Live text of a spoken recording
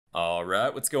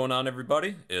Alright, what's going on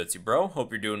everybody? It's your bro,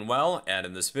 hope you're doing well, and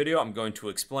in this video I'm going to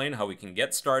explain how we can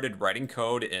get started writing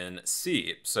code in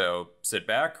C. So sit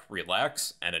back,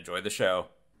 relax, and enjoy the show.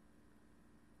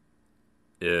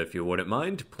 If you wouldn't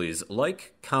mind, please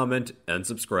like, comment, and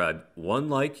subscribe. One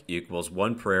like equals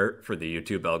one prayer for the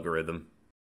YouTube algorithm.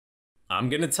 I'm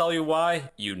gonna tell you why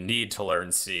you need to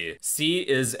learn C. C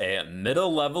is a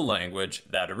middle-level language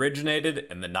that originated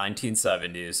in the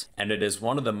 1970s, and it is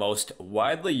one of the most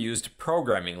widely used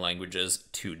programming languages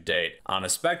to date. On a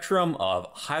spectrum of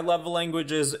high-level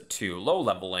languages to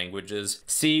low-level languages,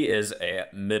 C is a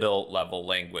middle-level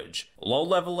language.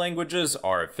 Low-level languages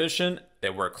are efficient, they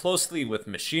work closely with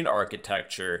machine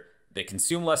architecture, they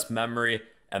consume less memory,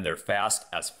 and they're fast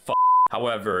as fuck.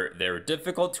 However, they're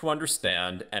difficult to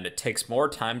understand, and it takes more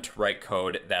time to write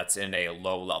code that's in a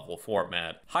low-level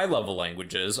format. High-level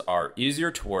languages are easier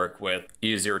to work with,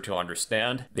 easier to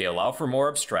understand, they allow for more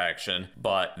abstraction,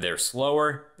 but they're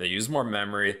slower, they use more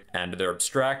memory, and they're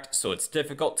abstract, so it's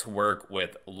difficult to work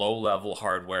with low-level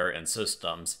hardware and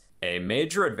systems. A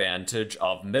major advantage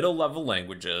of middle-level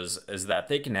languages is that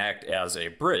they can act as a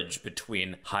bridge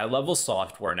between high-level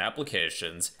software and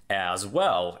applications, as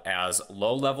well as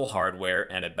low-level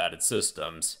hardware and embedded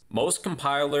systems. Most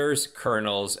compilers,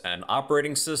 kernels, and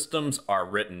operating systems are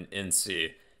written in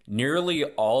C. Nearly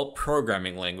all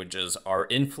programming languages are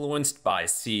influenced by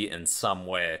C in some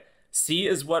way. C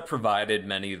is what provided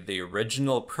many of the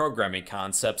original programming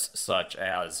concepts such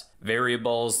as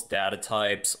variables, data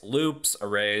types, loops,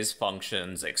 arrays,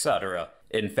 functions, etc.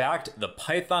 In fact, the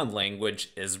Python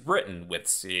language is written with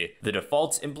C. The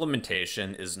default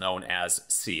implementation is known as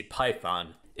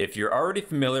CPython. If you're already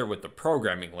familiar with the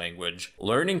programming language,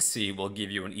 learning C will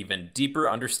give you an even deeper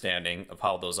understanding of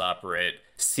how those operate.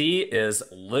 C is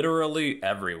literally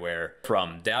everywhere,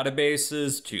 from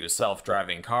databases to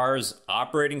self-driving cars,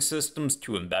 operating systems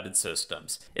to embedded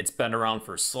systems. It's been around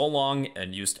for so long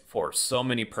and used for so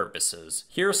many purposes.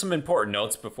 Here are some important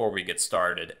notes before we get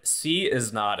started. C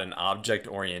is not an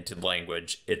object-oriented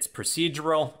language. It's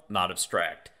procedural, not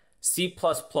abstract. C++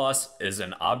 is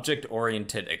an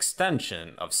object-oriented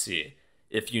extension of C.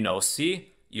 If you know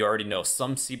C, you already know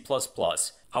some C++.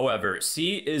 However,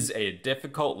 C is a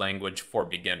difficult language for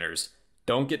beginners.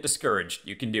 Don't get discouraged,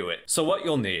 you can do it. So what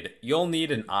you'll need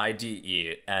an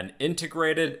IDE, an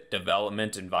integrated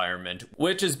development environment,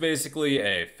 which is basically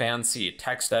a fancy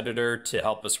text editor to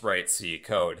help us write C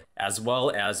code, as well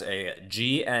as a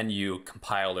GNU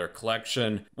compiler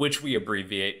collection, which we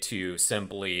abbreviate to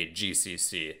simply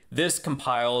GCC. This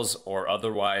compiles or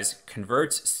otherwise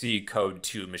converts C code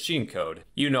to machine code.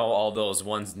 You know, all those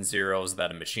ones and zeros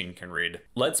that a machine can read.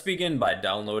 Let's begin by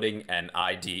downloading an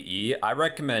IDE. I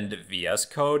recommend VS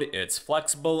Code. It's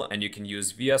flexible and you can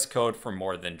use VS Code for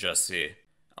more than just C.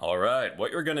 Alright,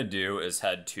 what you're going to do is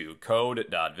head to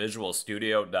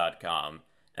code.visualstudio.com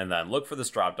and then look for this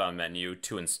drop-down menu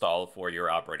to install for your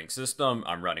operating system.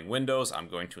 I'm running Windows, I'm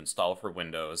going to install for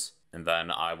Windows, and then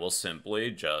I will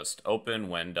simply just open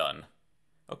when done.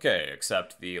 Okay,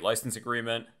 accept the license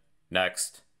agreement.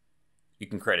 Next. You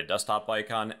can create a desktop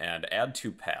icon and add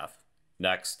to path.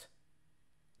 Next.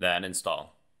 Then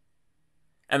install.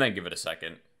 And then give it a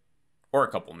second, or a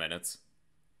couple minutes.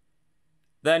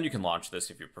 Then you can launch this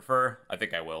if you prefer. I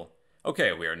think I will.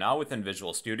 Okay, we are now within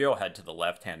Visual Studio. Head to the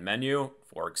left-hand menu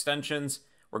for extensions.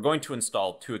 We're going to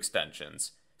install two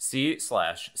extensions,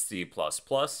 C/C++.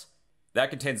 That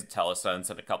contains IntelliSense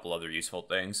and a couple other useful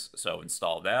things, so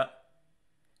install that.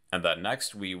 And then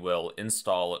next we will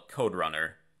install Code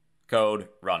Runner. Code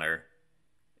Runner.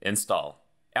 Install.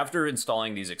 After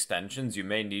installing these extensions, you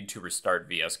may need to restart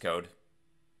VS Code.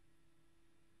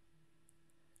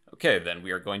 Okay, then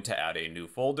we are going to add a new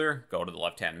folder. Go to the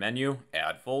left-hand menu,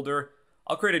 add folder.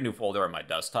 I'll create a new folder on my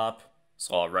desktop.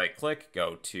 So I'll right-click,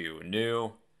 go to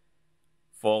New,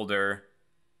 Folder.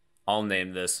 I'll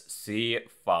name this C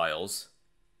Files.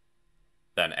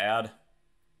 Then Add.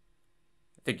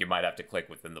 I think you might have to click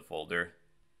within the folder.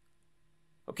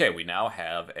 Okay, we now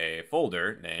have a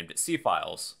folder named C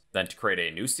Files. Then to create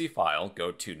a new C file,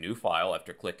 go to New File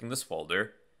after clicking this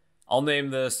folder. I'll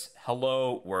name this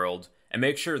Hello World. And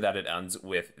make sure that it ends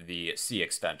with the C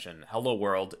extension,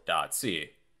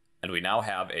 helloworld.c. And we now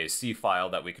have a C file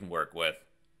that we can work with.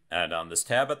 And on this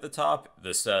tab at the top,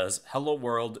 this says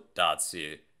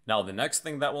helloworld.c. Now the next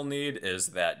thing that we'll need is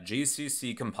that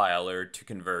GCC compiler to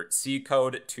convert C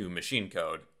code to machine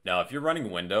code. Now if you're running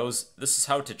Windows, this is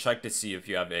how to check to see if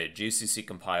you have a GCC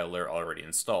compiler already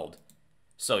installed.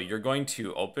 So you're going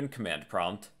to open command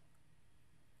prompt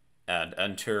and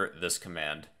enter this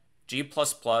command, g++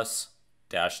 --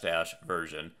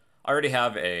 version. I already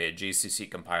have a GCC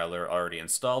compiler already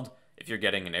installed. If you're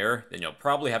getting an error, then you'll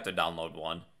probably have to download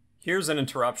one. Here's an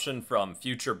interruption from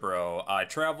Future Bro. I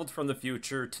traveled from the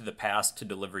future to the past to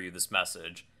deliver you this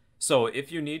message. So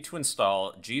if you need to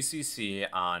install GCC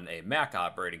on a Mac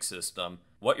operating system,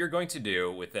 what you're going to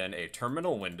do within a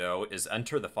terminal window is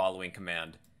enter the following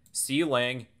command: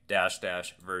 clang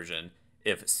 -- version.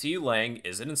 If clang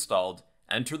isn't installed,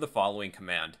 enter the following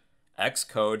command: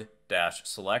 xcode --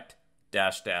 select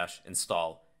 --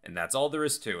 install. And that's all there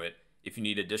is to it. If you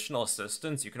need additional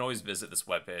assistance, you can always visit this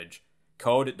webpage,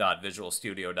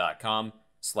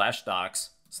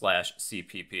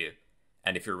 code.visualstudio.com/docs/cpp.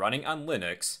 And if you're running on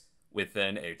Linux,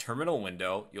 within a terminal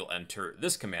window, you'll enter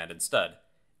this command instead: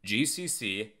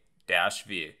 gcc-v.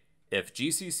 If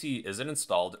gcc isn't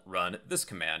installed, run this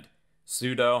command: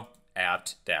 sudo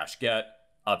apt-get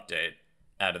update,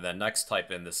 and then next type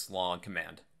in this long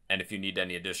command. And if you need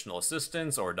any additional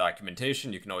assistance or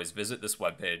documentation, you can always visit this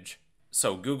webpage.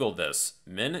 So Google this: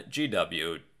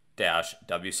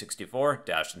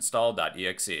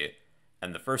 min-gw-w64-install.exe,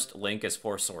 and the first link is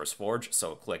for SourceForge,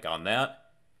 so click on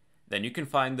that. Then you can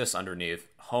find this underneath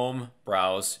Home,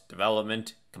 Browse,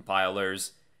 Development,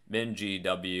 Compilers,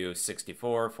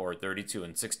 min-gw64 for 32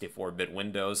 and 64-bit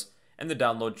Windows, and the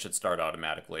download should start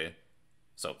automatically.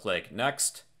 So click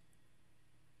Next.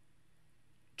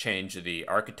 Change the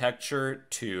architecture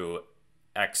to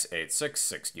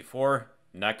x86-64,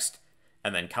 Next,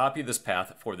 and then copy this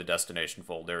path for the destination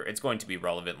folder. It's going to be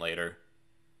relevant later.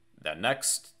 Then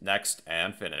Next, Next,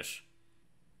 and Finish.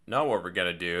 Now what we're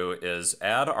going to do is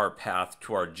add our path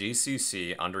to our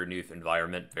GCC underneath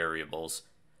environment variables.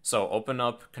 So open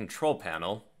up Control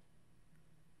Panel,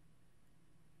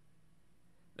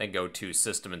 then go to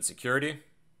System and Security,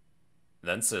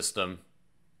 then System,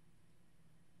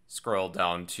 scroll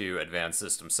down to Advanced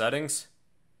System Settings.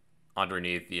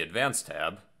 Underneath the Advanced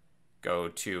tab, go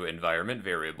to Environment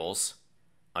Variables.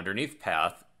 Underneath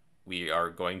Path, we are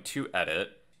going to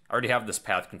edit. I already have this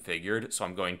path configured, so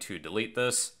I'm going to delete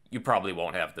this. You probably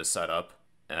won't have this set up.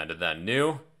 And then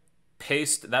New,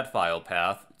 paste that file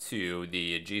path to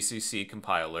the GCC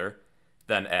compiler,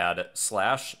 then add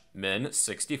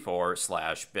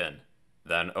 /min64/bin.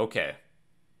 Then OK.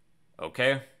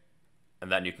 OK.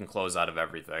 And then you can close out of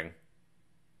everything.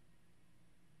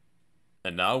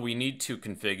 And now we need to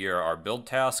configure our build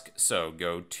task, so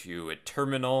go to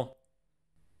Terminal,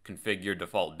 configure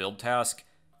default build task.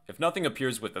 If nothing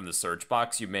appears within the search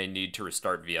box, you may need to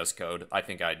restart VS Code. I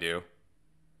think I do.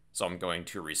 So I'm going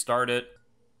to restart it.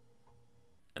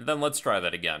 And then let's try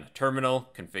that again. Terminal,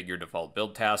 configure default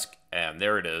build task, and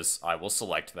there it is. I will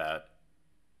select that.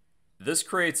 This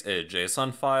creates a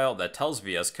JSON file that tells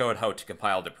VS Code how to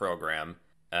compile the program.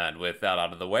 And with that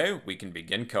out of the way, we can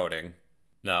begin coding.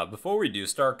 Now, before we do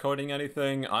start coding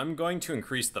anything, I'm going to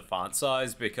increase the font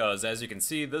size because, as you can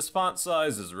see, this font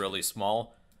size is really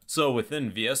small. So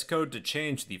within VS Code, to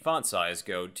change the font size,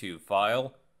 go to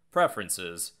File,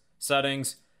 Preferences,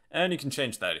 Settings, and you can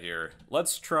change that here.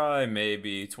 Let's try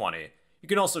maybe 20. You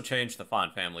can also change the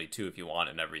font family too if you want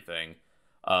and everything.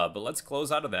 But let's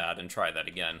close out of that and try that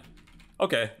again.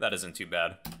 Okay, that isn't too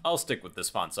bad. I'll stick with this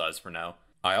font size for now.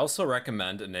 I also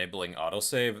recommend enabling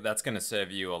autosave. That's going to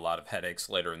save you a lot of headaches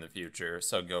later in the future.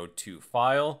 So go to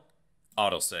File,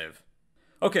 Autosave.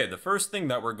 Okay, the first thing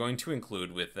that we're going to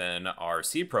include within our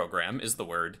C program is the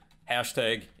word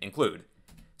 #include.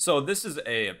 So this is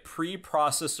a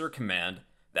preprocessor command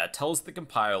that tells the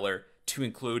compiler to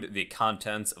include the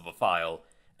contents of a file.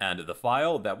 And the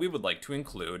file that we would like to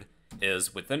include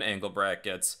is within angle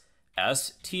brackets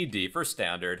std for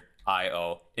standard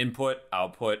io input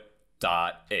output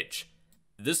 .h.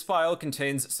 This file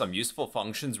contains some useful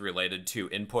functions related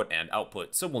to input and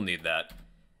output, so we'll need that.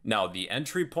 Now, the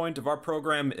entry point of our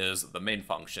program is the main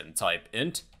function. Type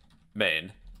int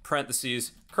main,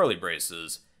 parentheses, curly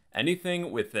braces.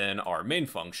 Anything within our main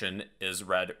function is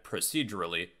read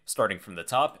procedurally, starting from the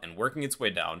top and working its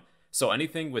way down. So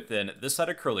anything within this set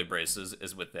of curly braces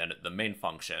is within the main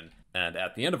function. And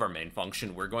at the end of our main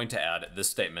function, we're going to add this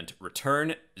statement: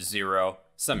 return 0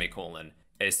 semicolon.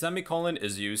 A semicolon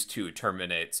is used to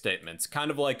terminate statements, kind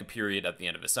of like a period at the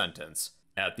end of a sentence.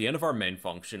 At the end of our main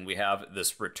function, we have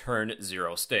this return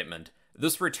 0 statement.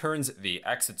 This returns the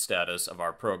exit status of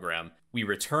our program. We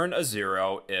return a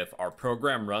 0 if our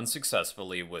program runs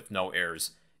successfully with no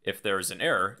errors. If there is an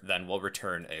error, then we'll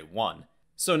return a 1.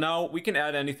 So now we can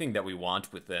add anything that we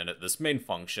want within this main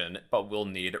function, but we'll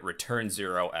need return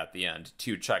 0 at the end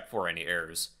to check for any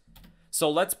errors. So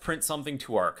let's print something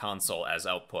to our console as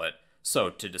output. So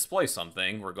to display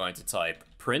something, we're going to type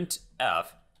printf,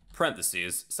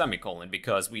 parentheses, semicolon,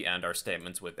 because we end our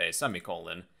statements with a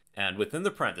semicolon. And within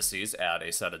the parentheses, add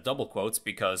a set of double quotes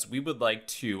because we would like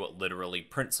to literally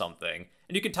print something.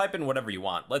 And you can type in whatever you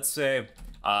want. Let's say,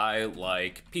 I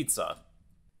like pizza.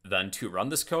 Then to run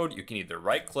this code, you can either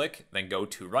right-click, then go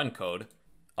to Run Code.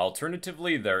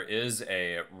 Alternatively, there is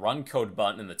a Run Code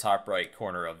button in the top right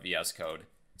corner of VS Code.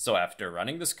 So after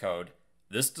running this code,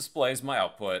 this displays my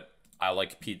output, I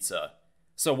like pizza.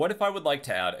 So what if I would like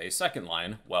to add a second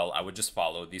line? Well, I would just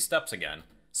follow these steps again.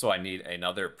 So I need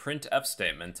another printf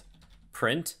statement,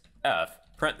 printf,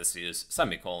 parentheses,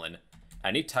 semicolon.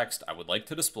 Any text I would like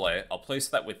to display, I'll place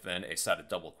that within a set of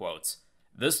double quotes.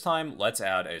 This time, let's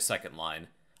add a second line.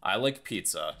 I like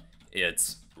pizza.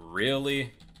 It's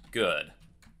really good.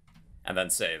 And then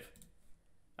save.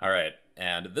 All right,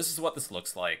 and this is what this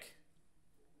looks like.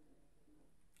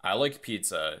 I like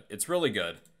pizza. It's really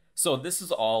good. So this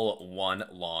is all one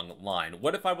long line.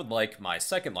 What if I would like my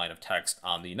second line of text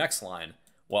on the next line?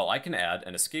 Well, I can add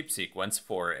an escape sequence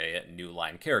for a new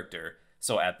line character.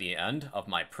 So at the end of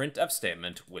my printf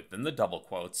statement within the double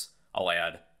quotes, I'll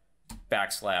add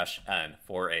 \n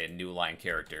for a new line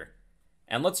character.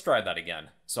 And let's try that again.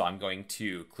 So I'm going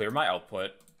to clear my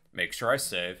output, make sure I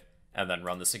save, and then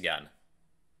run this again.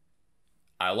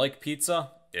 I like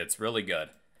pizza, it's really good.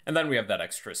 And then we have that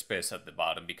extra space at the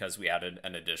bottom because we added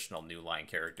an additional new line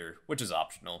character, which is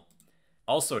optional.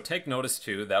 Also, take notice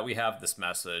too that we have this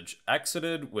message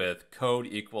exited with code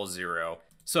equals 0.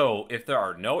 So if there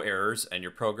are no errors and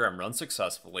your program runs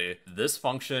successfully, this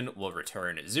function will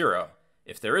return 0.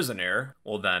 If there is an error,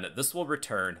 well then this will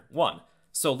return 1.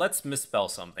 So let's misspell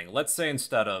something. Let's say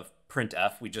instead of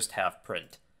printf, we just have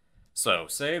print. So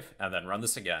save and then run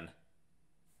this again.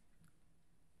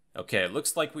 Okay, it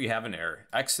looks like we have an error.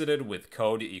 Exited with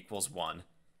code equals 1.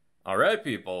 Alright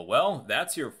people, well,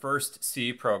 that's your first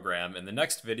C program. In the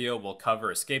next video, we'll cover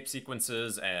escape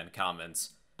sequences and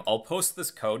comments. I'll post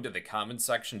this code to the comments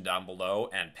section down below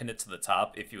and pin it to the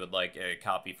top if you would like a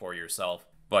copy for yourself.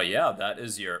 But yeah, that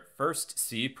is your first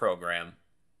C program.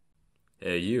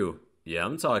 Hey you. Yeah,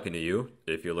 I'm talking to you.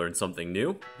 If you learned something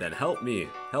new, then help me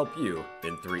help you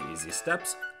in 3 easy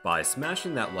steps by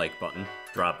smashing that like button,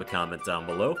 drop a comment down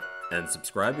below, and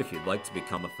subscribe if you'd like to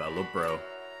become a fellow bro.